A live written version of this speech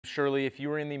surely if you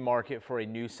were in the market for a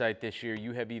new sight this year,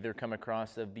 you have either come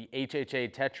across of the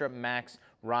HHA Tetra Max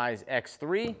Rise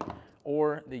X3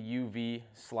 or the UV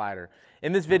Slider.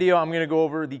 In this video, I'm gonna go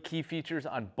over the key features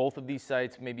on both of these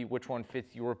sights, maybe which one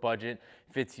fits your budget,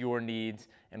 fits your needs,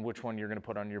 and which one you're gonna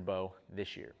put on your bow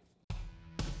this year.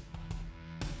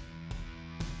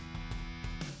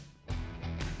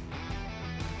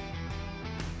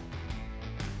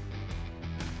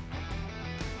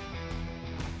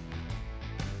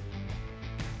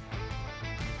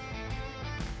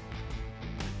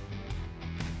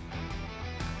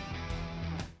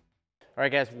 All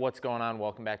right guys, what's going on?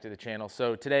 Welcome back to the channel.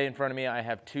 So today in front of me, I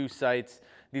have two sights.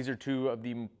 These are two of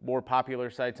the more popular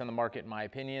sights on the market in my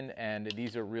opinion, and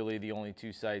these are really the only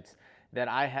two sights that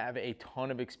I have a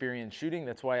ton of experience shooting.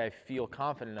 That's why I feel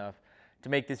confident enough to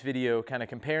make this video kind of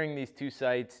comparing these two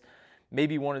sights.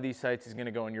 Maybe one of these sights is gonna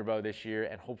go in your bow this year,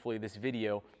 and hopefully this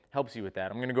video helps you with that.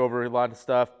 I'm gonna go over a lot of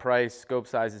stuff: price, scope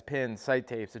sizes, pins, sight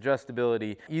tapes,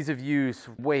 adjustability, ease of use,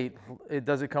 weight,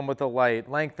 does it come with a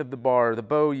light, length of the bar, the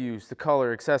bow use, the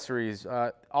color, accessories,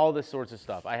 all this sorts of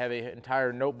stuff. I have an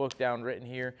entire notebook down written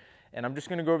here, and I'm just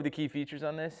gonna go over the key features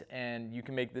on this, and you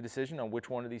can make the decision on which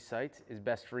one of these sights is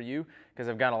best for you, because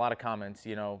I've gotten a lot of comments,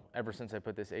 you know, ever since I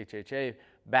put this HHA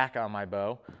back on my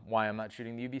bow, why I'm not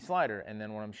shooting the UV Slider. And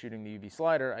then when I'm shooting the UV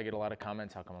Slider, I get a lot of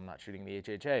comments, how come I'm not shooting the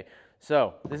HHA?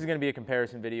 So this is gonna be a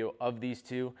comparison video of these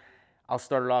two. I'll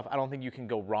start it off. I don't think you can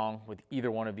go wrong with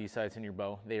either one of these sights in your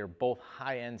bow. They are both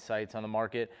high-end sights on the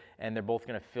market, and they're both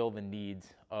gonna fill the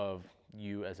needs of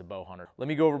you as a bow hunter. Let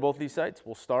me go over both these sights.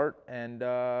 We'll start, and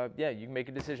yeah, you can make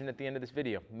a decision at the end of this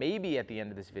video. Maybe at the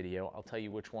end of this video, I'll tell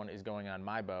you which one is going on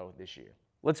my bow this year.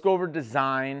 Let's go over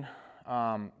design,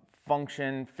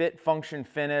 function, fit, function,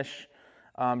 finish,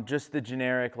 just the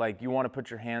generic, like you want to put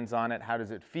your hands on it. How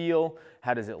does it feel?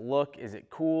 How does it look? Is it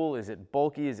cool? Is it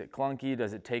bulky? Is it clunky?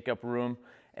 Does it take up room?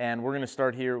 And we're going to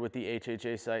start here with the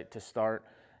HHA sight to start.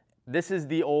 This is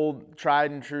the old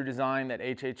tried and true design that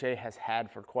HHA has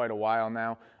had for quite a while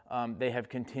now. They have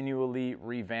continually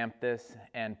revamped this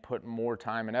and put more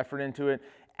time and effort into it,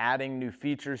 adding new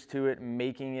features to it,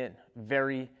 making it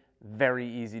very, very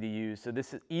easy to use. So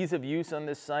this ease of use on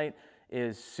this sight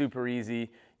is super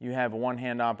easy. You have a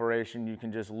one-hand operation. You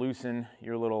can just loosen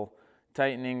your little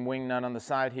tightening wing nut on the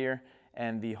side here,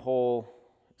 and the whole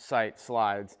sight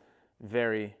slides.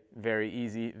 Very, very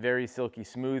easy, very silky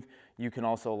smooth. You can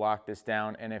also lock this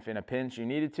down, and if in a pinch you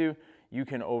needed to, you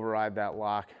can override that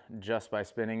lock just by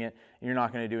spinning it. You're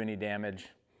not going to do any damage.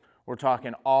 We're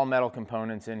talking all metal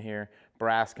components in here,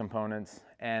 brass components,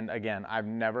 and again, I've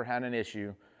never had an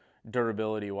issue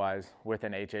durability-wise with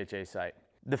an HHA sight.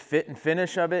 The fit and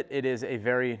finish of it, it is a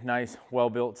very nice,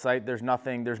 well-built sight. There's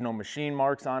no machine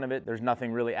marks on it. There's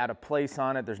nothing really out of place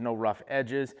on it. There's no rough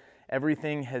edges.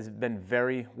 Everything has been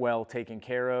very well taken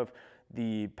care of.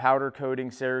 The powder coating,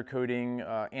 Cerakoting,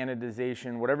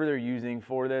 anodization, whatever they're using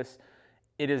for this,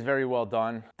 it is very well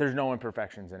done. There's no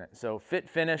imperfections in it. So fit,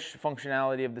 finish,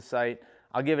 functionality of the sight,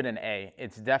 I'll give it an A.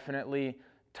 It's definitely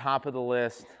top of the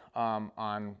list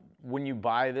on when you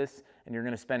buy this and you're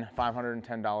gonna spend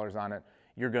 $510 on it,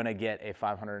 you're gonna get a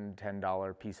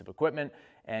 $510 piece of equipment,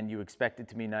 and you expect it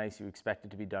to be nice, you expect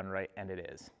it to be done right, and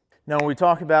it is. Now, when we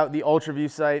talk about the Ultraview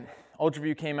sight,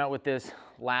 Ultraview came out with this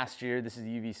last year. This is the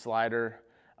UV Slider.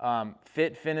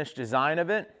 Fit, finish, design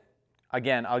of it,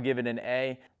 again, I'll give it an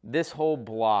A. This whole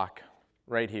block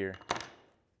right here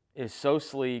is so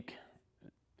sleek.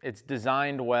 It's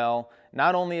designed well.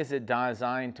 Not only is it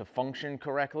designed to function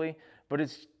correctly, but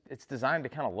it's designed to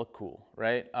kind of look cool,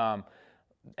 right?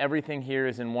 Everything here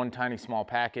is in one tiny small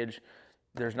package.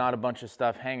 There's not a bunch of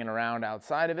stuff hanging around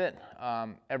outside of it.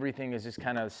 Everything is just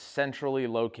kind of centrally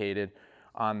located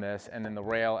on this, and then the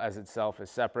rail as itself is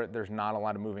separate. There's not a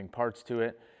lot of moving parts to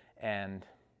it, and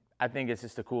I think it's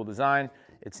just a cool design.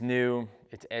 It's new,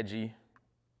 it's edgy,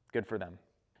 good for them.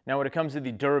 Now, when it comes to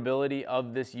the durability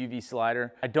of this UV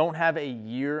Slider, I don't have a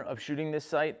year of shooting this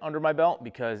sight under my belt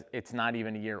because it's not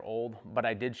even a year old, but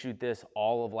I did shoot this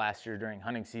all of last year during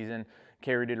hunting season,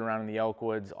 carried it around in the elk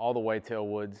woods, all the whitetail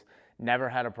woods, never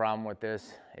had a problem with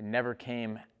this. It never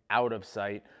came out of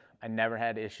sight. I never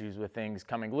had issues with things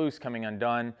coming loose, coming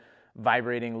undone,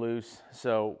 vibrating loose.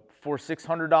 So for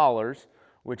 $600,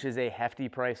 which is a hefty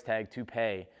price tag to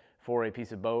pay for a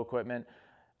piece of bow equipment,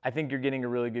 I think you're getting a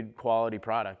really good quality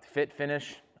product. Fit,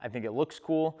 finish, I think it looks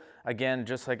cool. Again,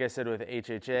 just like I said with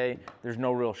HHA, there's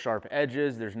no real sharp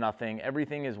edges, there's nothing.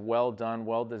 Everything is well done,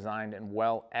 well designed, and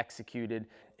well executed.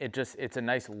 It's a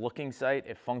nice looking sight.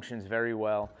 It functions very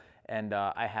well, and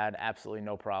I had absolutely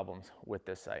no problems with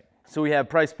this sight. So we have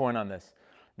price point on this.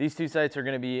 These two sights are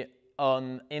gonna be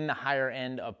in the higher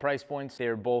end of price points.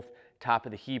 They're both top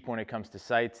of the heap when it comes to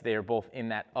sights. They are both in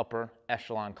that upper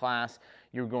echelon class.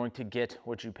 You're going to get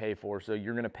what you pay for. So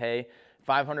you're going to pay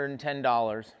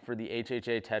 $510 for the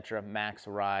HHA Tetra Max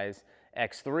Rise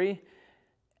X3,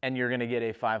 and you're going to get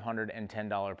a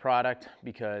 $510 product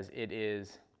because it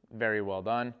is very well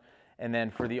done. And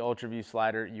then for the Ultraview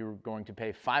Slider, you're going to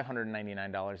pay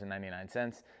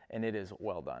 $599.99, and it is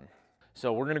well done.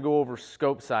 So we're going to go over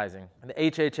scope sizing. The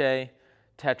HHA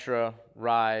Tetra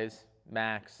Rise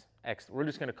Max X. We're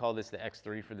just going to call this the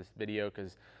X3 for this video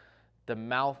because the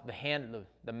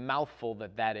mouthful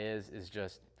that is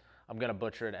just, I'm going to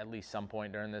butcher it at least some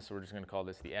point during this, so we're just going to call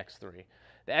this the X3.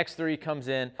 The X3 comes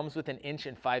with an 1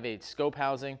 5/8" scope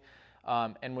housing,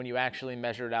 and when you actually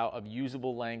measure it out of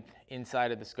usable length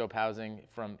inside of the scope housing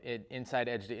from inside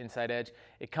edge to inside edge,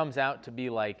 it comes out to be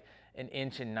like an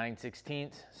 1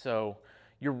 9/16". So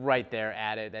you're right there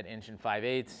at it, that 1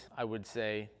 5/8". I would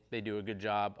say they do a good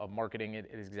job of marketing it.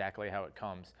 It is exactly how it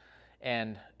comes.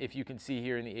 And if you can see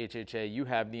here in the HHA, you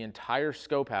have the entire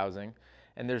scope housing,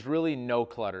 and there's really no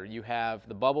clutter. You have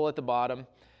the bubble at the bottom,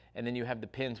 and then you have the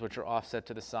pins which are offset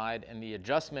to the side, and the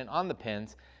adjustment on the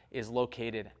pins is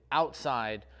located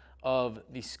outside of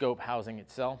the scope housing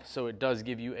itself. So it does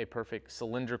give you a perfect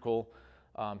cylindrical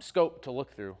scope to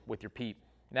look through with your peep.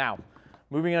 Now,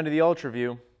 moving on to the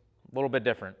Ultraview, a little bit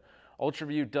different.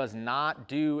 Ultraview does not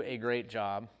do a great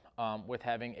job with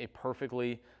having a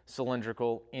perfectly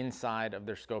cylindrical inside of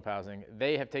their scope housing.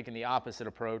 They have taken the opposite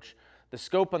approach. The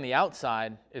scope on the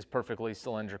outside is perfectly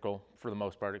cylindrical for the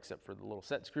most part, except for the little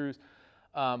set screws.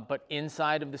 But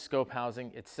inside of the scope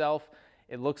housing itself,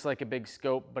 it looks like a big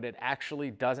scope, but it actually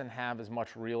doesn't have as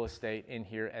much real estate in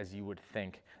here as you would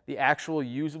think. The actual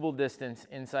usable distance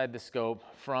inside the scope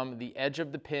from the edge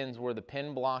of the pins where the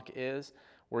pin block is,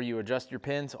 where you adjust your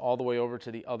pins, all the way over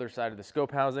to the other side of the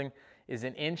scope housing, is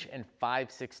 1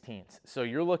 5/16". So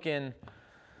you're looking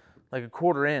like a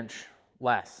 1/4 inch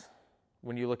less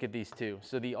when you look at these two.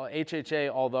 So the HHA,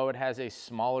 although it has a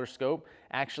smaller scope,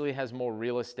 actually has more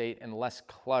real estate and less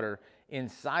clutter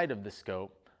inside of the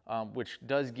scope, which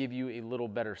does give you a little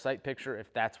better sight picture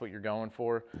if that's what you're going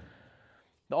for.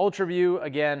 The Ultraview,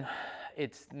 again,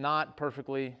 it's not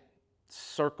perfectly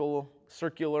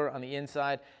circular on the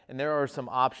inside, and there are some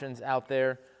options out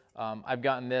there. I've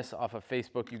gotten this off of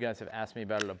Facebook. You guys have asked me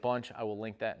about it a bunch. I will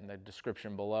link that in the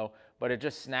description below, but it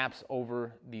just snaps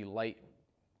over the light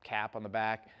cap on the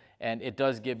back, and it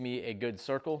does give me a good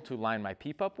circle to line my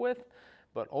peep up with.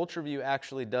 But Ultraview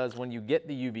actually does, when you get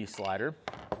the UV slider,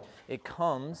 it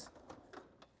comes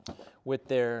with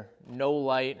their no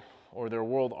light or their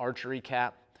World Archery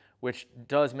cap, which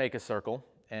does make a circle,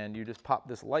 and you just pop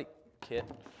this light kit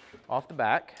off the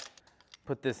back,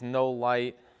 put this no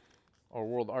light or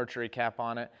World Archery cap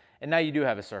on it, and now you do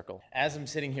have a circle. As I'm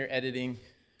sitting here editing,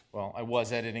 well, I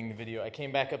was editing the video, I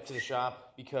came back up to the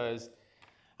shop because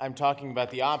I'm talking about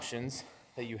the options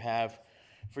that you have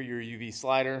for your UV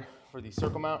slider for the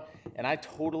circle mount, and I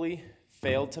totally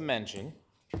failed to mention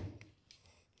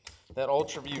that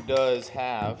Ultraview does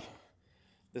have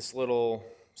this little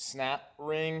snap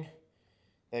ring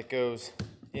that goes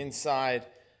inside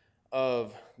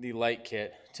of the light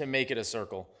kit to make it a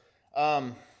circle.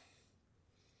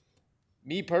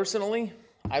 Me personally,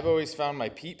 I've always found my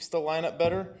peeps to line up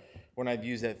better when I've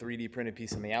used that 3D printed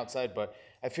piece on the outside, but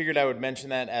I figured I would mention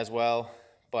that as well.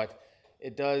 But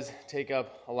it does take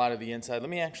up a lot of the inside. Let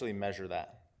me actually measure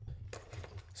that.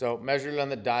 So measured on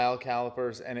the dial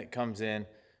calipers, and it comes in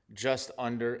just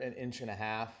under 1.5 inches.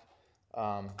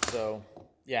 So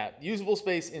yeah, usable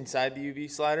space inside the UV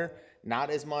slider,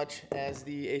 not as much as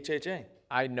the HHA.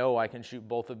 I know I can shoot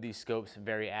both of these scopes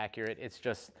very accurate. It's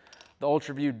just the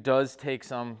Ultraview does take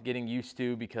some getting used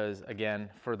to because, again,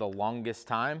 for the longest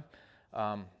time,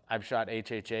 I've shot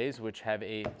HHAs which have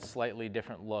a slightly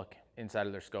different look inside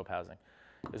of their scope housing.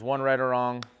 Is one right or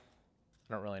wrong?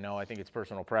 I don't really know. I think it's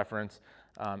personal preference.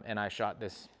 And I shot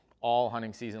this all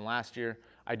hunting season last year.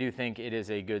 I do think it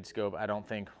is a good scope. I don't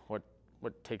think what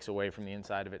takes away from the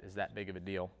inside of it is that big of a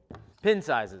deal. Pin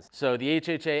sizes. So the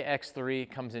HHA X3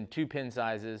 comes in 2 pin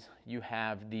sizes. You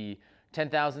have the 10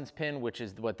 thousandths pin, which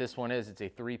is what this one is. It's a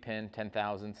 3-pin 10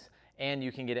 thousandths, and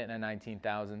you can get it in a 19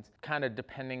 thousandths, kind of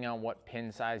depending on what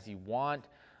pin size you want.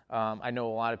 I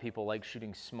know a lot of people like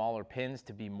shooting smaller pins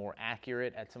to be more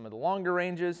accurate at some of the longer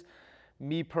ranges.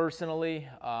 Me personally,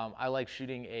 I like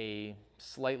shooting a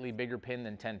slightly bigger pin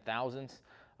than 10 thousandths.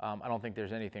 I don't think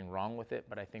there's anything wrong with it,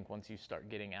 but I think once you start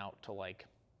getting out to like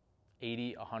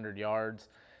 80, 100 yards,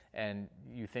 and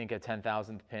you think a 10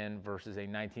 thousandth pin versus a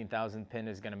 19 thousandth pin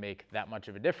is gonna make that much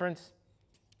of a difference,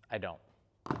 I don't.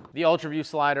 The Ultraview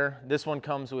Slider, this one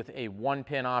comes with a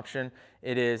 1-pin option.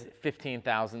 It is 15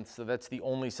 thousandths, so that's the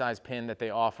only size pin that they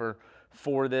offer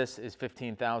for this is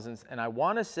 15 thousandths. And I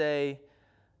want to say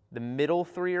the middle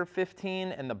 3 are 15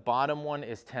 and the bottom one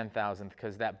is 10 thousandth,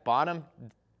 because that bottom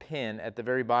pin at the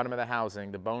very bottom of the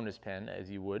housing, the bonus pin as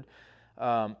you would,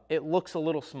 it looks a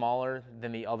little smaller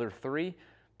than the other 3,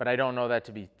 but I don't know that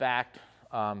to be fact.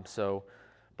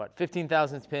 But 15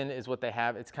 thousandths pin is what they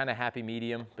have. It's kind of happy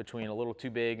medium between a little too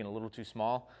big and a little too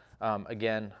small.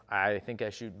 Again, I think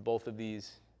I shoot both of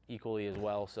these equally as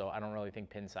well, so I don't really think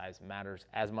pin size matters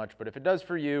as much. But if it does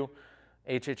for you,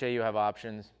 HHA, you have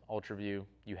options. Ultraview,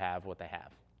 you have what they have.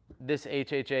 This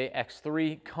HHA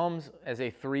X3 comes as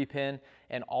a 3-pin,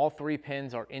 and all 3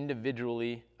 pins are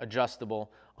individually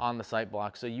adjustable on the sight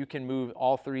block. So you can move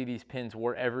all 3 of these pins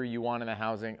wherever you want in the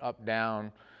housing, up,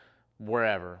 down,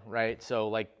 wherever, right? So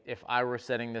like if I were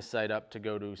setting this sight up to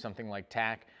go to something like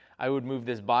tack, I would move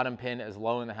this bottom pin as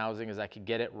low in the housing as I could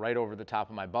get it, right over the top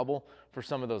of my bubble for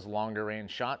some of those longer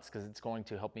range shots, because it's going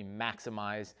to help me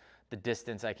maximize the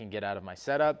distance I can get out of my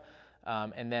setup.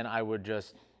 And then I would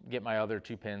just get my other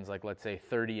 2 pins, like let's say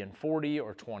 30 and 40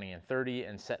 or 20 and 30,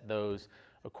 and set those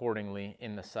accordingly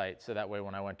in the sight. So that way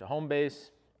when I went to home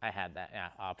base, I had that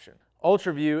option.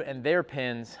 Ultraview and their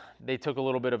pins, they took a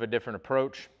little bit of a different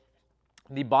approach.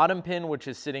 The bottom pin, which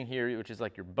is sitting here, which is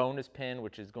like your bonus pin,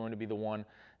 which is going to be the one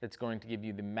that's going to give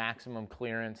you the maximum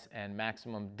clearance and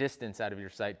maximum distance out of your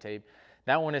sight tape,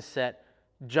 that one is set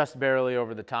just barely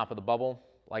over the top of the bubble,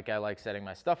 like I like setting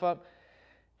my stuff up.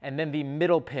 And then the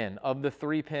middle pin of the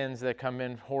 3 pins that come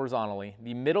in horizontally,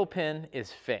 the middle pin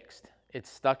is fixed. It's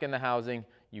stuck in the housing.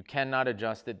 You cannot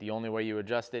adjust it. The only way you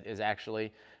adjust it is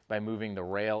actually by moving the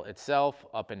rail itself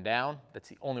up and down. That's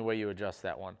the only way you adjust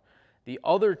that one. The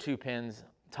other 2 pins,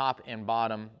 top and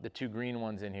bottom, the 2 green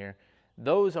ones in here,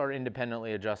 those are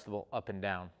independently adjustable up and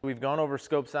down. We've gone over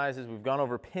scope sizes, we've gone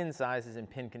over pin sizes and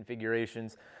pin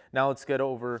configurations. Now let's get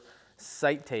over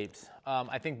sight tapes.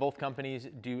 I think both companies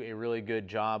do a really good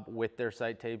job with their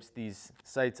sight tapes. These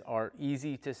sights are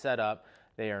easy to set up.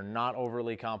 They are not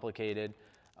overly complicated,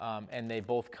 and they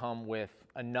both come with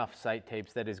enough sight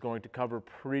tapes that is going to cover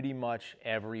pretty much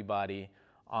everybody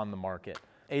on the market.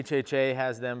 HHA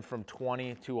has them from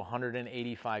 20 to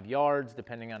 185 yards,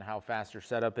 depending on how fast your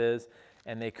setup is,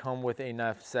 and they come with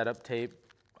enough setup tape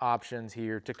options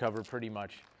here to cover pretty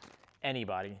much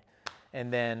anybody.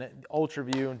 And then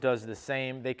Ultraview does the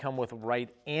same. They come with right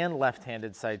and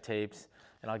left-handed sight tapes,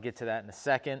 and I'll get to that in a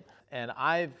second. And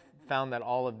I've found that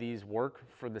all of these work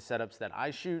for the setups that I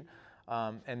shoot,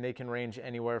 and they can range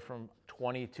anywhere from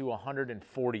 20 to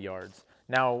 140 yards.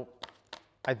 Now,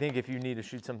 I think if you need to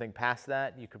shoot something past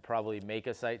that, you could probably make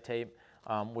a sight tape,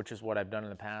 which is what I've done in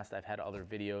the past. I've had other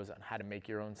videos on how to make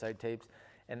your own sight tapes.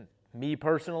 And me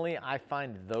personally, I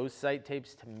find those sight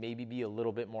tapes to maybe be a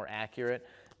little bit more accurate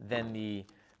than the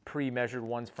pre-measured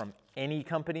ones from any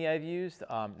company I've used,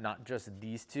 not just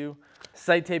these 2.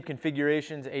 Sight tape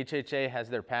configurations, HHA has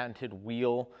their patented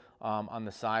wheel on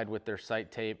the side with their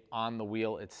sight tape on the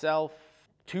wheel itself.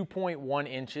 2.1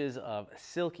 inches of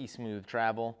silky smooth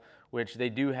travel, which they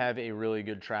do have a really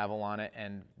good travel on it,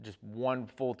 and just one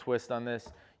full twist on this,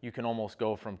 you can almost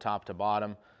go from top to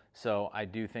bottom. So I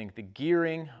do think the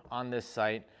gearing on this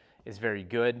sight is very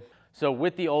good. So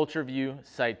with the Ultraview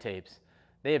sight tapes,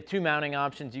 they have 2 mounting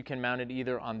options. You can mount it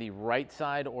either on the right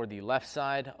side or the left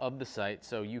side of the sight.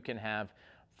 So you can have,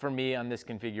 for me on this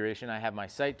configuration, I have my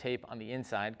sight tape on the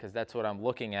inside because that's what I'm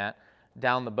looking at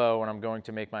down the bow when I'm going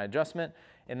to make my adjustment.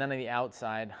 And then on the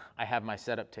outside, I have my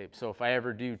setup tape. So if I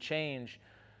ever do change,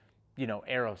 you know,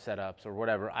 arrow setups or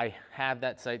whatever, I have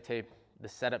that sight tape, the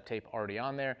setup tape already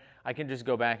on there. I can just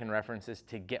go back and reference this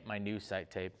to get my new sight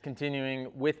tape.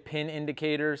 Continuing with pin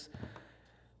indicators,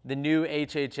 the new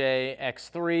HHA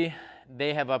X3,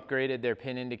 they have upgraded their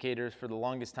pin indicators. For the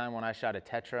longest time when I shot a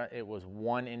Tetra, it was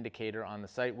 1 indicator on the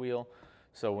sight wheel.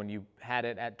 So when you had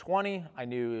it at 20, I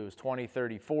knew it was 20,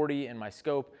 30, 40 in my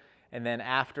scope. And then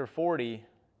after 40,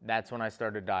 that's when I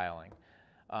started dialing.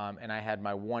 And I had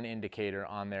my 1 indicator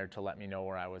on there to let me know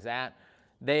where I was at.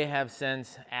 They have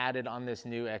since added on this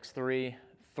new X3,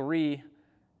 3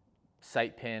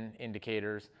 sight pin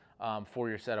indicators for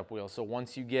your setup wheel. So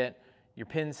once you get your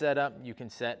pin set up, you can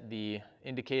set the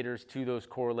indicators to those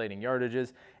correlating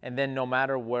yardages. And then no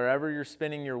matter wherever you're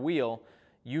spinning your wheel,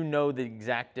 you know the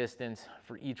exact distance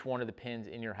for each one of the pins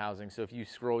in your housing. So if you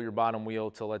scroll your bottom wheel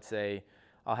to, let's say,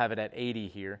 I'll have it at 80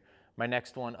 here. My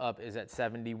next one up is at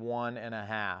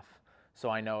 71.5. So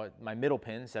I know my middle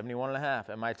pin, 71.5,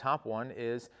 and my top one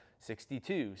is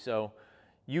 62. So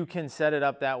You can set it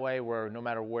up that way where no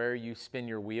matter where you spin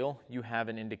your wheel, you have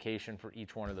an indication for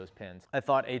each one of those pins. I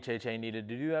thought HHA needed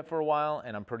to do that for a while,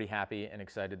 and I'm pretty happy and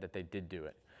excited that they did do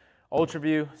it.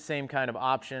 Ultraview, same kind of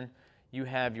option. You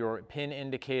have your pin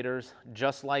indicators,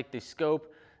 just like the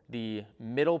scope. The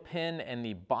middle pin and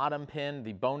the bottom pin,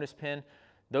 the bonus pin,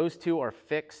 those two are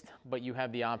fixed, but you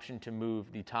have the option to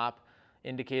move the top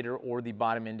indicator or the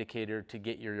bottom indicator to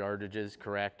get your yardages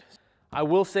correct. I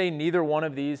will say neither one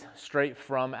of these straight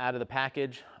from out of the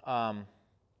package are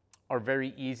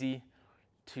very easy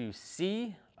to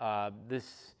see.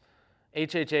 This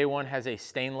HHA one has a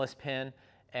stainless pin,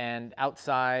 and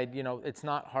outside, you know, it's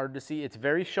not hard to see. It's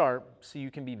very sharp, so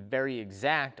you can be very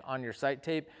exact on your sight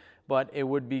tape, but it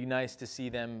would be nice to see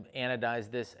them anodize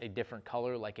this a different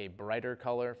color, like a brighter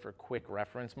color for quick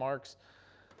reference marks.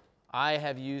 I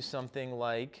have used something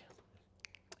like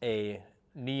a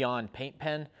neon paint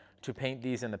pen to paint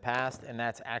these in the past, and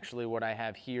that's actually what I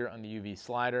have here on the UV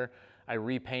slider. I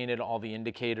repainted all the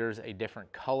indicators a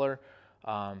different color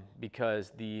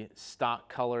because the stock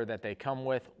color that they come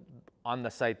with on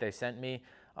the site they sent me,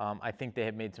 I think they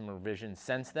have made some revisions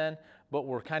since then, but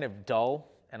were kind of dull,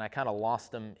 and I kind of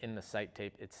lost them in the sight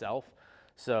tape itself.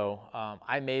 So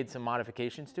I made some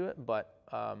modifications to it, but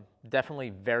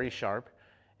definitely very sharp,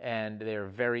 and they're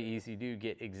very easy to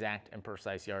get exact and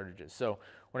precise yardages. So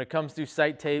when it comes to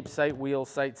sight tape, sight wheels,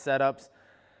 sight setups,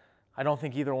 I don't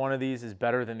think either one of these is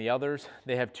better than the others.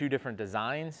 They have two different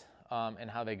designs and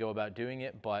how they go about doing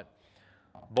it, but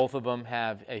both of them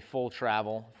have a full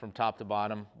travel from top to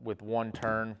bottom with one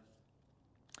turn.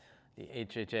 The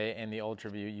HHA and the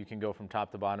Ultraview, you can go from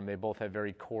top to bottom. They both have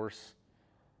very coarse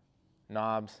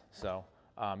knobs, so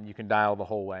you can dial the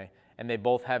whole way. And they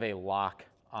both have a lock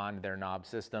on their knob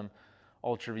system.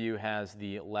 Ultraview has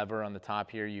the lever on the top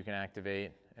here you can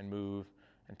activate and move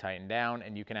and tighten down,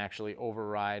 and you can actually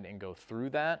override and go through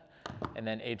that. And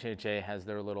then HHA has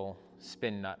their little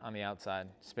spin nut on the outside.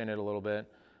 Spin it a little bit,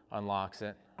 unlocks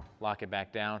it, lock it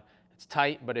back down. It's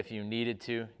tight, but if you needed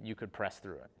to, you could press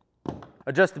through it.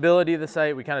 Adjustability of the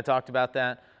sight, we kind of talked about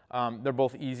that. They're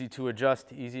both easy to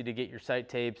adjust, easy to get your sight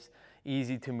tapes,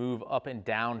 easy to move up and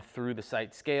down through the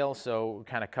sight scale. So we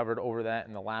kind of covered over that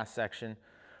in the last section.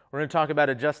 We're going to talk about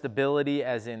adjustability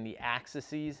as in the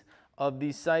axes of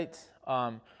these sights.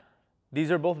 These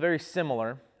are both very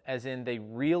similar, as in they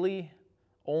really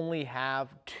only have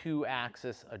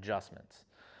 2-axis adjustments.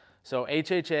 So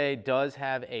HHA does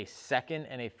have a second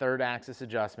and a third axis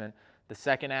adjustment. The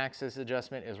second axis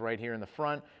adjustment is right here in the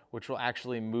front, which will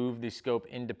actually move the scope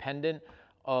independent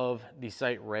of the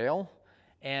sight rail.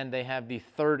 And they have the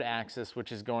third axis,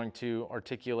 which is going to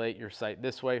articulate your sight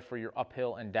this way for your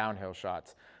uphill and downhill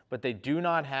shots. But they do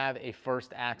not have a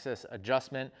first axis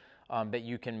adjustment that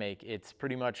you can make. It's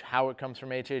pretty much how it comes from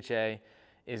HHA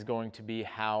is going to be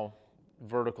how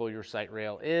vertical your sight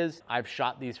rail is. I've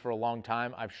shot these for a long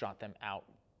time. I've shot them out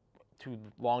to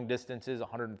long distances,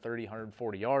 130,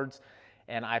 140 yards,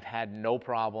 and I've had no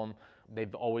problem.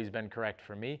 They've always been correct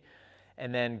for me.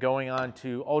 And then going on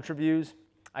to Ultraviews,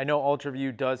 I know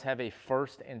Ultraview does have a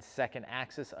first and second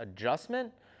axis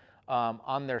adjustment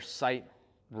on their sight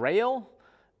rail,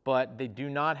 but they do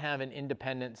not have an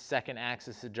independent second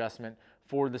axis adjustment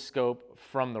for the scope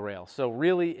from the rail. So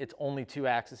really, it's only 2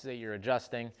 axes that you're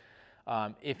adjusting.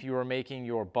 If you are making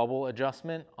your bubble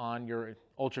adjustment on your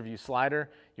Ultraview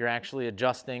slider, you're actually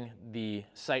adjusting the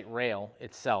sight rail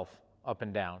itself up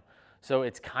and down. So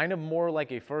it's kind of more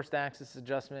like a first axis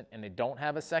adjustment, and they don't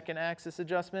have a second axis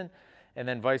adjustment. And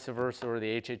then vice versa, or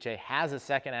the HHA has a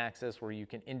second axis where you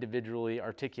can individually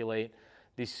articulate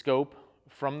the scope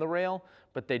from the rail,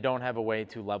 but they don't have a way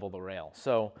to level the rail.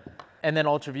 So, and then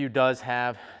Ultraview does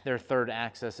have their third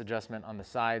axis adjustment on the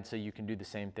side, so you can do the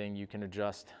same thing. You can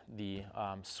adjust the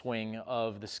swing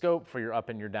of the scope for your up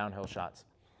and your downhill shots.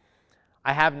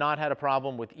 I have not had a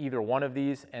problem with either one of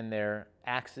these, and their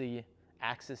axial.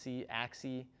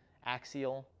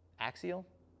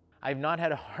 I've not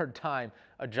had a hard time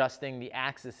adjusting the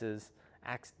axes.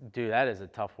 Dude, that is a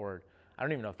tough word. I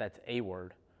don't even know if that's a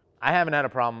word. I haven't had a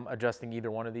problem adjusting either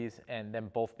one of these and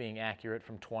them both being accurate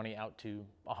from 20 out to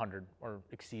 100 or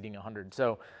exceeding 100.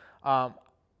 So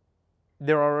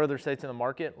there are other sites in the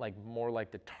market, like more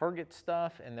like the Target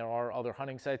stuff, and there are other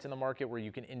hunting sites in the market where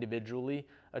you can individually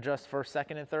adjust first,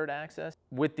 second, and third axis.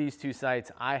 With these two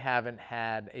sites, I haven't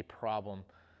had a problem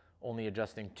only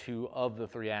adjusting 2 of the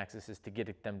 3 axes to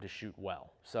get them to shoot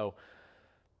well. So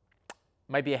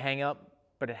might be a hang up,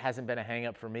 but it hasn't been a hang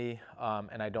up for me,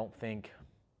 and I don't think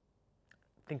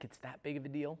it's that big of a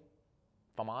deal,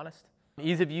 if I'm honest.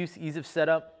 Ease of use, ease of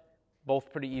setup,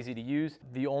 Both pretty easy to use.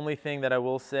 The only thing that I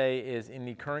will say is in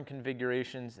the current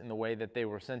configurations, in the way that they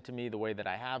were sent to me, the way that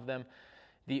I have them,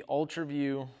 the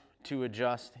Ultraview to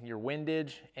adjust your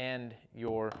windage and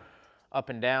your up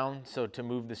and down, so to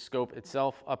move the scope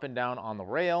itself up and down on the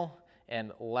rail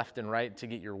and left and right to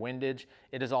get your windage,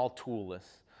 it is all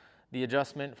toolless. The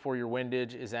adjustment for your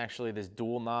windage is actually this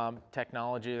dual knob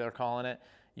technology, they're calling it.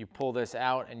 You pull this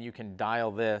out and you can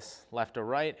dial this left or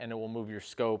right and it will move your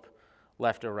scope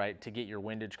left or right to get your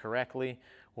windage correctly,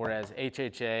 whereas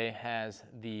HHA has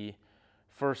the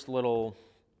first little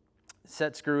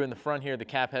set screw in the front here, the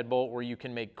cap head bolt, where you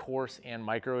can make coarse and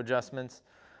micro adjustments.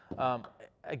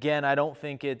 Again, I don't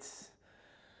think it's,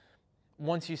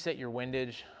 once you set your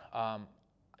windage,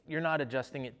 you're not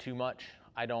adjusting it too much.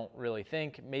 I don't really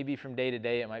think. Maybe from day to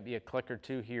day, it might be a click or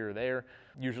two here or there.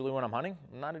 Usually when I'm hunting,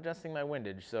 I'm not adjusting my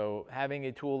windage. So having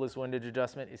a toolless windage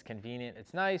adjustment is convenient.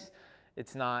 It's nice.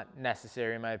 It's not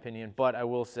necessary in my opinion, but I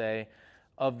will say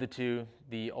of the two,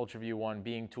 the Ultraview one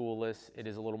being toolless, it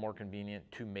is a little more convenient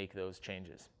to make those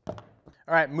changes. All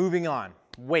right, moving on.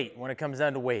 Weight, when it comes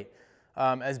down to weight.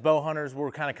 As bow hunters,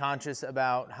 we're kind of conscious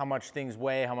about how much things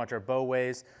weigh, how much our bow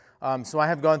weighs. So I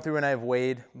have gone through and I have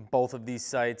weighed both of these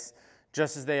sights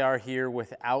just as they are here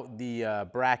without the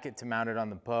bracket to mount it on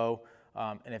the bow.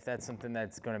 And if that's something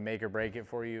that's going to make or break it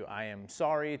for you, I am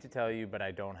sorry to tell you, but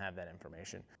I don't have that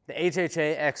information. The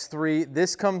HHA X3,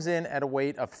 this comes in at a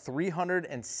weight of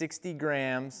 360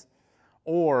 grams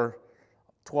or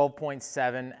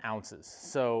 12.7 ounces.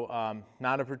 So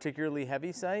not a particularly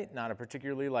heavy sight, not a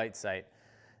particularly light sight.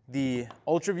 The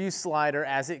Ultraview Slider,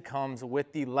 as it comes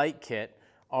with the light kit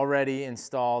already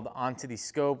installed onto the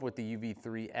scope with the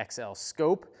UV3 XL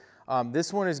scope.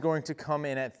 This one is going to come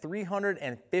in at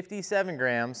 357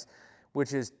 grams,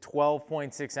 which is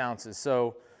 12.6 ounces.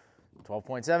 So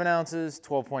 12.7 ounces,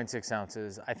 12.6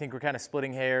 ounces. I think we're kind of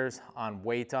splitting hairs on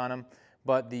weight on them,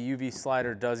 but the UV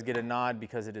Slider does get a nod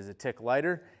because it is a tick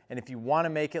lighter. And if you want to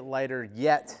make it lighter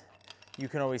yet, you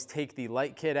can always take the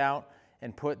light kit out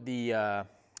and put the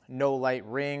no light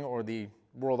ring or the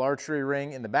World Archery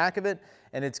ring in the back of it,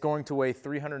 and it's going to weigh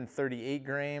 338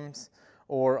 grams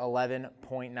or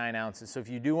 11.9 ounces. So if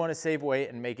you do want to save weight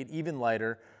and make it even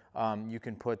lighter, you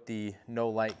can put the no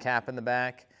light cap in the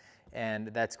back, and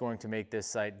that's going to make this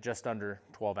sight just under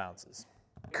 12 ounces.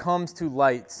 When it comes to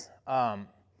lights,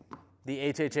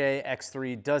 the HHA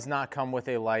X3 does not come with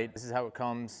a light. This is how it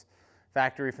comes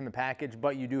factory from the package,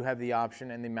 but you do have the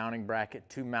option in the mounting bracket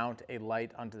to mount a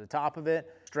light onto the top of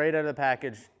it. Straight out of the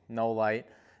package, no light.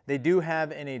 They do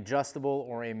have an adjustable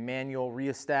or a manual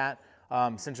rheostat.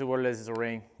 Essentially what it is a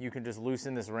ring. You can just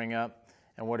loosen this ring up,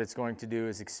 and what it's going to do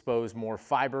is expose more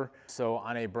fiber. So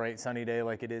on a bright sunny day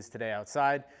like it is today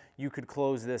outside, you could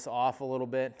close this off a little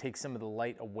bit, take some of the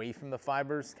light away from the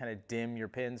fibers, kind of dim your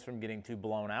pins from getting too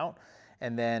blown out.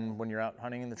 And then when you're out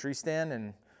hunting in the tree stand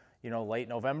and late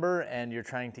November and you're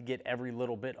trying to get every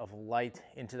little bit of light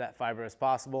into that fiber as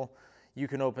possible, you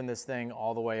can open this thing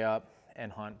all the way up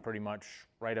and hunt pretty much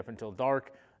right up until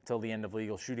dark, until the end of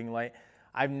legal shooting light.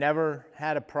 I've never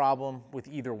had a problem with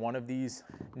either one of these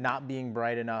not being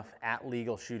bright enough at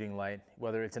legal shooting light,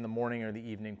 whether it's in the morning or the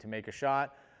evening to make a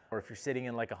shot, or if you're sitting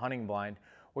in like a hunting blind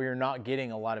where you're not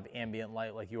getting a lot of ambient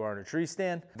light like you are in a tree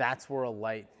stand. That's where a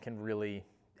light can really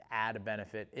add a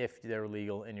benefit if they're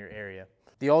legal in your area.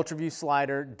 The Ultraview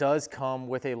Slider does come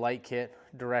with a light kit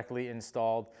directly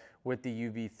installed with the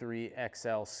UV3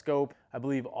 XL scope. I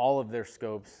believe all of their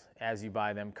scopes, as you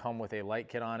buy them, come with a light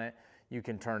kit on it. You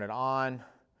can turn it on.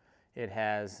 It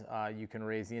has, you can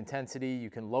raise the intensity, you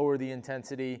can lower the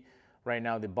intensity. Right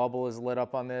now the bubble is lit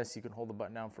up on this. You can hold the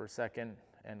button down for a second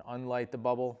and unlight the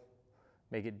bubble,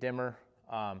 make it dimmer.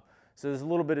 So there's a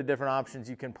little bit of different options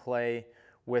you can play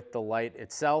with the light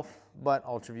itself, but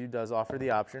Ultraview does offer the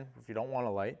option. If you don't want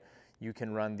a light, you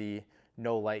can run the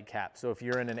no light cap. So if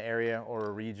you're in an area or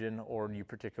a region or you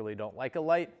particularly don't like a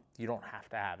light, you don't have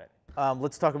to have it.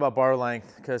 Let's talk about bar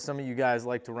length, because some of you guys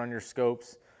like to run your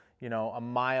scopes, a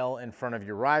mile in front of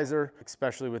your riser,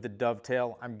 especially with the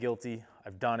dovetail. I'm guilty,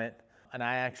 I've done it. And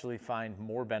I actually find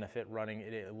more benefit running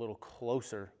it a little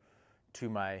closer to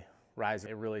my riser.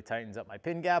 It really tightens up my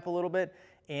pin gap a little bit,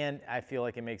 and I feel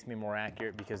like it makes me more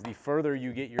accurate, because the further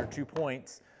you get your 2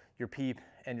 points, your peep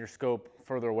and your scope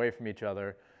further away from each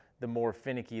other, the more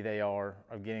finicky they are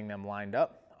of getting them lined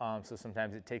up. So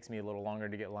sometimes it takes me a little longer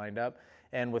to get lined up.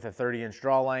 And with a 30-inch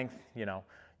draw length, you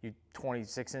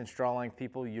 26-inch draw length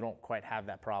people, you don't quite have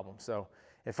that problem. So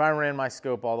if I ran my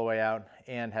scope all the way out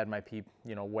and had my peep,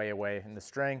 way away in the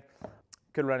string,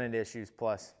 could run into issues.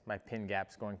 Plus my pin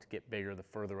gap's going to get bigger the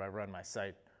further I run my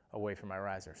sight away from my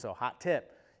riser. So hot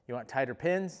tip, You want tighter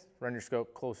pins, run your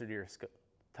scope closer to your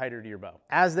tighter to your bow.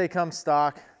 As they come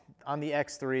stock on the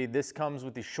X3, this comes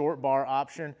with the short bar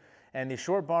option, and the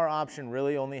short bar option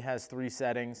really only has 3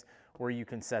 settings where you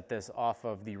can set this off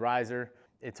of the riser.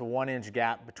 It's a 1-inch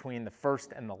gap between the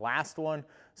first and the last one,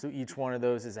 so each one of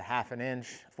those is a 1/2 inch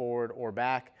forward or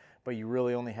back, but you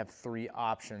really only have 3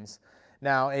 options.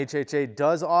 Now, HHA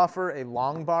does offer a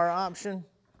long bar option,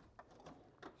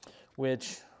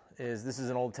 which is, this is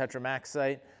an old Tetra Max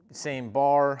sight. Same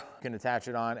bar, you can attach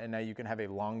it on, and now you can have a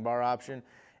long bar option.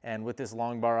 And with this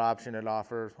long bar option, it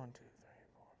offers 1, 2, 3,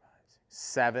 4, 5, 6,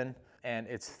 7, and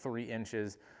it's 3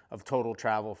 inches of total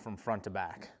travel from front to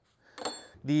back.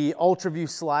 The Ultraview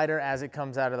Slider, as it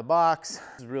comes out of the box,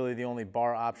 is really the only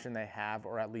bar option they have,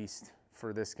 or at least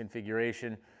for this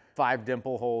configuration. 5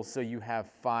 dimple holes, so you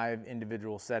have 5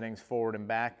 individual settings forward and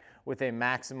back with a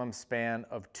maximum span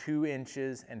of 2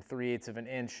 inches and 3/8 of an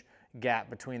inch gap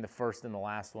between the first and the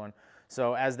last one.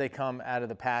 So as they come out of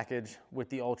the package with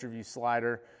the Ultraview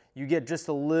Slider, you get just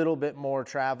a little bit more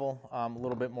travel, a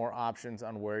little bit more options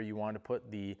on where you want to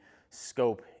put the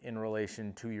scope in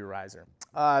relation to your riser.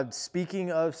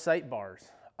 Speaking of sight bars,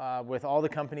 with all the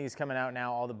companies coming out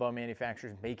now, all the bow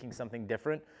manufacturers making something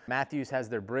different. Matthews has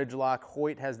their bridge lock,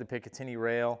 Hoyt has the Picatinny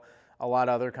rail. A lot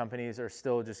of other companies are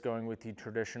still just going with the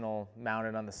traditional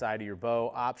mounted on the side of your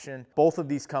bow option. Both of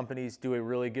these companies do a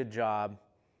really good job,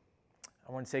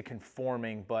 I wouldn't say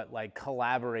conforming, but like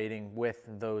collaborating with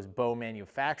those bow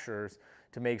manufacturers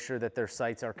to make sure that their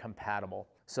sights are compatible.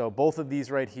 So both of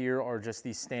these right here are just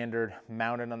the standard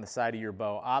mounted on the side of your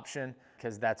bow option,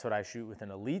 because that's what I shoot with an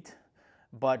Elite.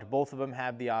 But both of them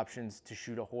have the options to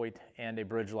shoot a Hoyt and a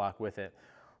bridge lock with it.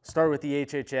 Start with the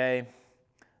HHA.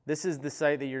 This is the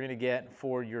sight that you're going to get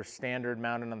for your standard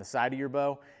mounted on the side of your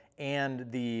bow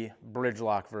and the bridge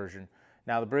lock version.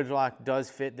 Now the bridge lock does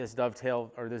fit this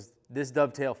dovetail, or this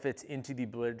dovetail fits into the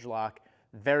bridge lock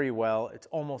very well. It's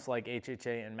almost like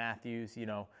HHA and Matthews, you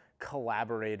know,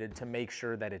 collaborated to make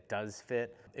sure that it does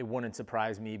fit. It wouldn't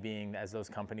surprise me, being as those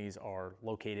companies are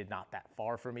located not that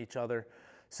far from each other.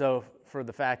 So for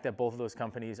the fact that both of those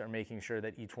companies are making sure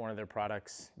that each one of their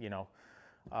products, you know,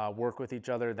 work with each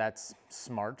other, that's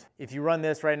smart. If you run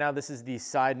this right now, this is the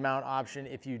side mount option.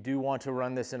 If you do want to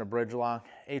run this in a bridge lock,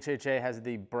 HHA has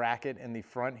the bracket in the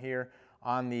front here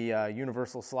on the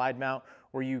universal slide mount,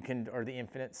 where you can, or the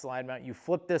infinite slide mount, you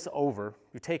flip this over,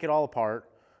 you take it all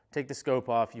apart, take the scope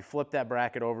off, you flip that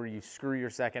bracket over, you screw your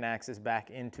second axis back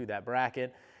into that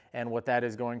bracket, and what that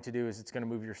is going to do is it's going to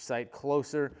move your sight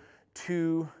closer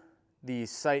to the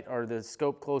sight, or the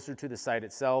scope closer to the sight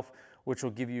itself, which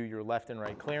will give you your left and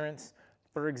right clearance.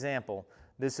 For example,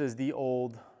 this is the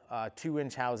old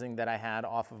 2-inch housing that I had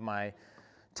off of my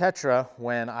Tetra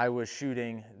when I was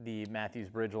shooting the Matthews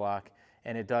bridge lock,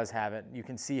 and it does have it. You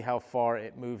can see how far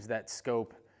it moves that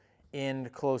scope in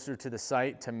closer to the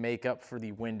sight to make up for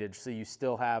the windage, so you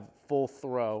still have full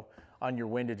throw on your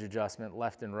windage adjustment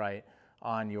left and right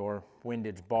on your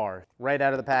windage bar. Right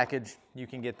out of the package, you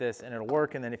can get this and it'll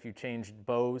work, and then if you change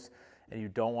bows and you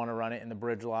don't want to run it in the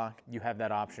bridge lock, you have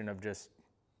that option of just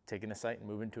taking the sight and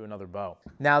moving to another bow.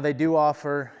 Now they do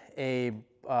offer a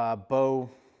bow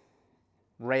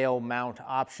rail mount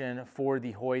option for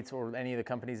the Hoyts or any of the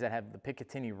companies that have the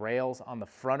Picatinny rails on the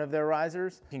front of their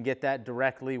risers. You can get that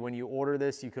directly when you order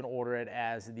this. You can order it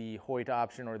as the Hoyt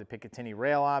option or the Picatinny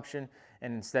rail option,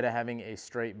 and instead of having a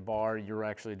straight bar, you're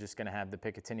actually just going to have the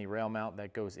Picatinny rail mount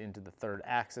that goes into the 3rd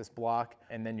axis block,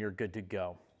 and then you're good to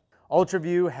go.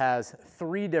 Ultraview has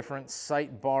 3 different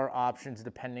sight bar options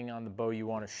depending on the bow you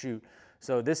want to shoot.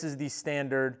 So this is the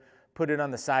standard put it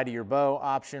on the side of your bow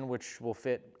option, which will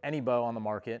fit any bow on the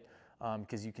market,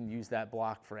 because you can use that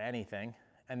block for anything.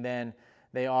 And then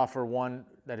they offer one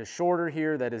that is shorter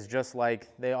here, that is just like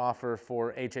they offer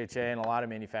for HHA and a lot of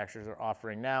manufacturers are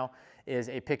offering now, is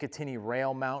a Picatinny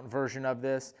rail mount version of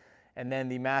this. And then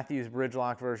the Matthews bridge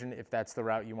lock version, if that's the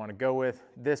route you want to go with.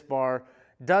 This bar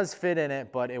does fit in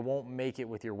it, but it won't make it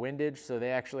with your windage. So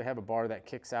they actually have a bar that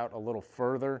kicks out a little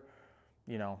further,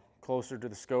 you know, closer to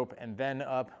the scope and then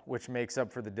up, which makes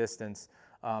up for the distance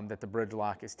that the bridge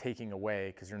lock is taking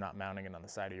away because you're not mounting it on the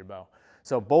side of your bow.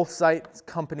 So both sight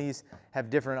companies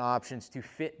have different options to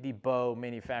fit the bow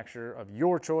manufacturer of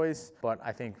your choice, but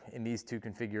I think in these 2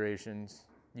 configurations,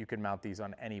 you can mount these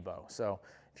on any bow. So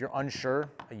if you're unsure,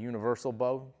 a universal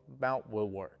bow mount will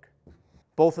work.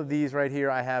 Both of these right here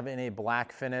I have in a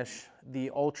black finish. The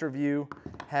Ultraview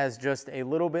has just a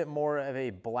little bit more of a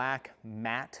black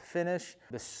matte finish.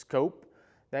 The scope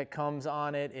that comes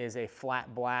on it is a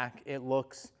flat black. It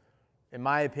looks, in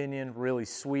my opinion, really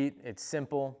sweet. It's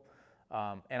simple,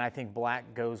 and I think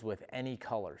black goes with any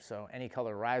color. So any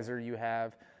color riser you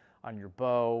have, on your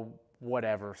bow,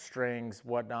 whatever, strings,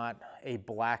 whatnot. A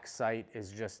black sight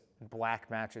is just, black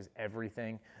matches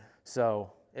everything.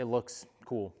 So it looks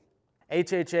cool.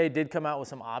 HHA did come out with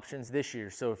some options this year.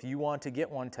 So if you want to get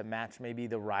one to match maybe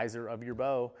the riser of your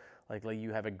bow, like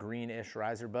you have a greenish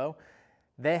riser bow,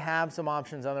 they have some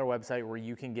options on their website where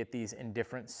you can get these in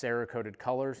different Cerakoted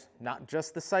colors, not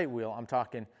just the sight wheel, I'm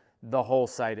talking the whole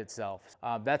sight itself.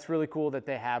 That's really cool that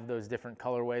they have those different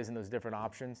colorways and those different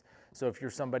options. So if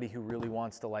you're somebody who really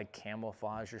wants to like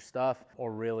camouflage your stuff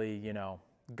or really, you know,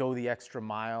 go the extra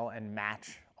mile and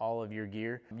match all of your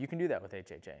gear, you can do that with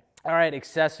HHA. All right,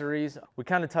 accessories. We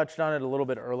kind of touched on it a little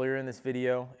bit earlier in this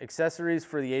video. Accessories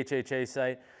for the HHA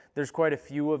site, there's quite a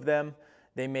few of them.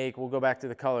 They make, we'll go back to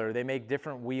the color, they make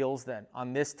different wheels that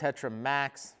on this Tetra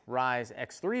Max Rise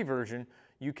X3 version,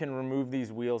 you can remove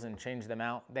these wheels and change them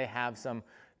out. They have some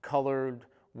colored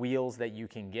wheels that you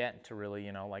can get to really,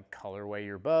 you know, like colorway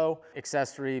your bow.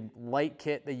 Accessory light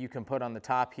kit that you can put on the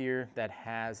top here that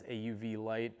has a UV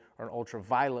light or an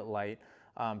ultraviolet light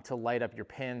to light up your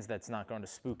pins that's not going to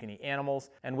spook any animals.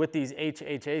 And with these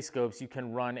HHA scopes, you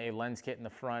can run a lens kit in the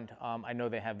front. I know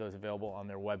they have those available on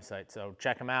their website, so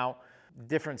check them out.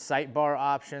 Different sight bar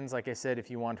options, like I said, if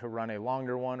you want to run a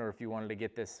longer one or if you wanted to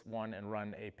get this one and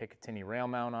run a Picatinny rail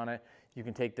mount on it, you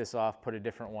can take this off, put a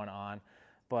different one on.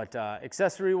 But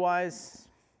accessory-wise,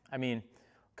 I mean,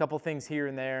 a couple things here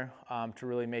and there to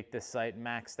really make this sight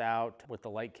maxed out with the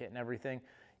light kit and everything.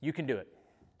 You can do it.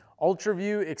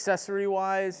 Ultraview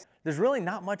accessory-wise, there's really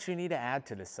not much you need to add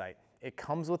to this sight. It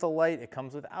comes with a light, it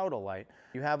comes without a light.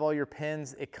 You have all your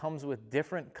pins, it comes with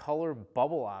different color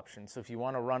bubble options. So if you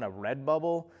want to run a red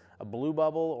bubble, a blue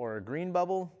bubble, or a green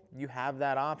bubble, you have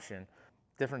that option.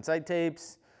 Different sight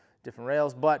tapes, different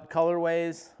rails, but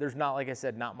colorways, there's not, like I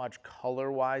said, not much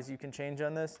color-wise you can change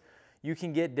on this. You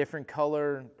can get different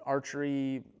color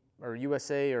archery or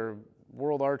USA or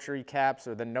World Archery caps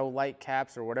or the no light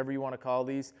caps or whatever you want to call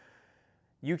these.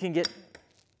 You can get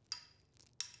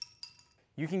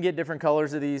different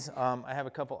colors of these. I have a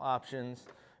couple options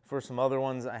for some other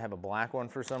ones. I have a black one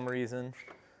for some reason.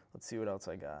 Let's see what else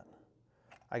I got.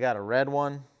 I got a red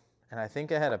one, and I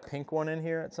think I had a pink one in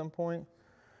here at some point.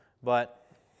 But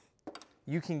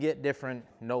you can get different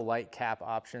no light cap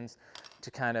options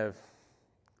to kind of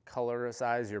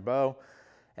colorisize your bow.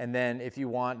 And then if you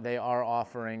want, they are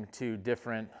offering 2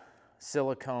 different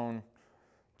silicone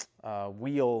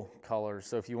wheel colors.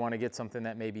 So if you want to get something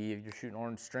that maybe you're shooting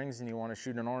orange strings and you want to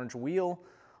shoot an orange wheel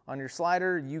on your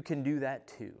slider, you can do that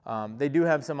too. They do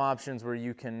have some options where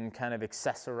you can kind of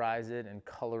accessorize it and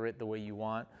color it the way you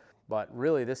want. But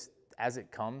really this, as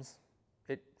it comes,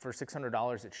 for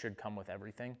 $600, it should come with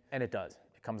everything. And it does.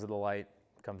 It comes with a light,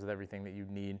 it comes with everything that you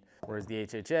need. Whereas the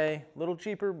HHA, a little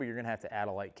cheaper, but you're gonna have to add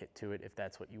a light kit to it if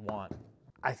that's what you want.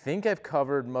 I think I've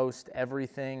covered most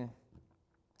everything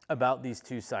about these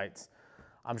 2 sites.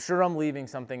 I'm sure I'm leaving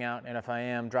something out, and if I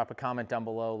am, drop a comment down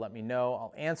below, let me know.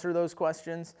 I'll answer those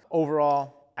questions.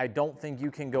 Overall, I don't think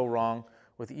you can go wrong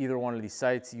with either one of these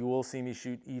sites. You will see me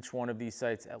shoot each one of these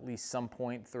sites at least some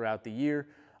point throughout the year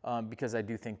because I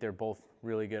do think they're both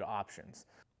really good options.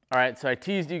 All right, so I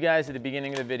teased you guys at the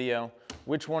beginning of the video,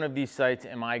 which one of these sites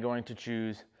am I going to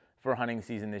choose for hunting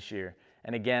season this year?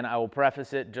 And again, I will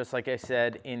preface it just like I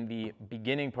said in the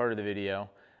beginning part of the video.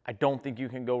 I don't think you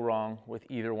can go wrong with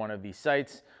either one of these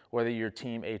sites, whether you're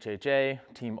team HHA,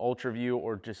 team Ultraview,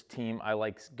 or just team I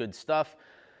like good stuff.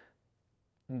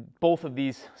 Both of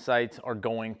these sites are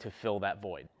going to fill that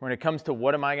void. When it comes to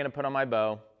what am I gonna put on my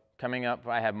bow, coming up,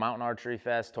 I have Mountain Archery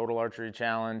Fest, Total Archery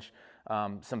Challenge,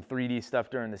 some 3D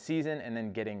stuff during the season, and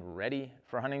then getting ready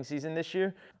for hunting season this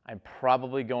year. I'm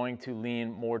probably going to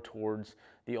lean more towards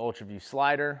the Ultraview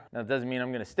Slider. Now, that doesn't mean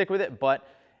I'm gonna stick with it, but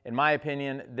in my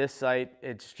opinion, this sight,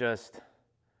 it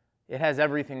has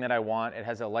everything that I want. It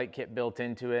has a light kit built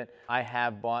into it. I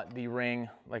have bought the ring,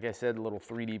 like I said, a little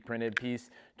 3D printed piece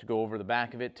to go over the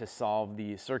back of it to solve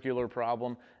the circular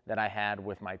problem that I had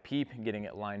with my peep, getting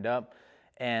it lined up.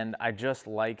 And I just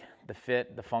like the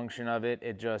fit, the function of it.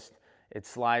 It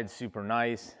slides super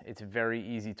nice. It's very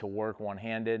easy to work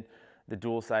one-handed. The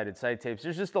dual-sided sight tapes.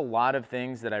 There's just a lot of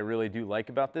things that I really do like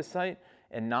about this sight,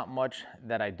 and not much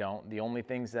that I don't. The only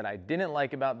things that I didn't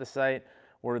like about the sight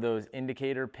were those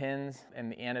indicator pins and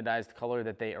the anodized color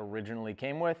that they originally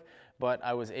came with, but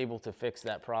I was able to fix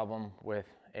that problem with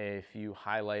a few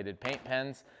highlighted paint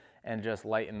pens and just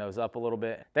lighten those up a little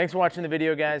bit. Thanks for watching the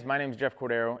video, guys. My name is Jeff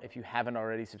Cordero. If you haven't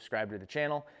already subscribed to the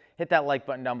channel, hit that like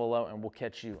button down below, and we'll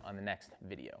catch you on the next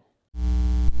video.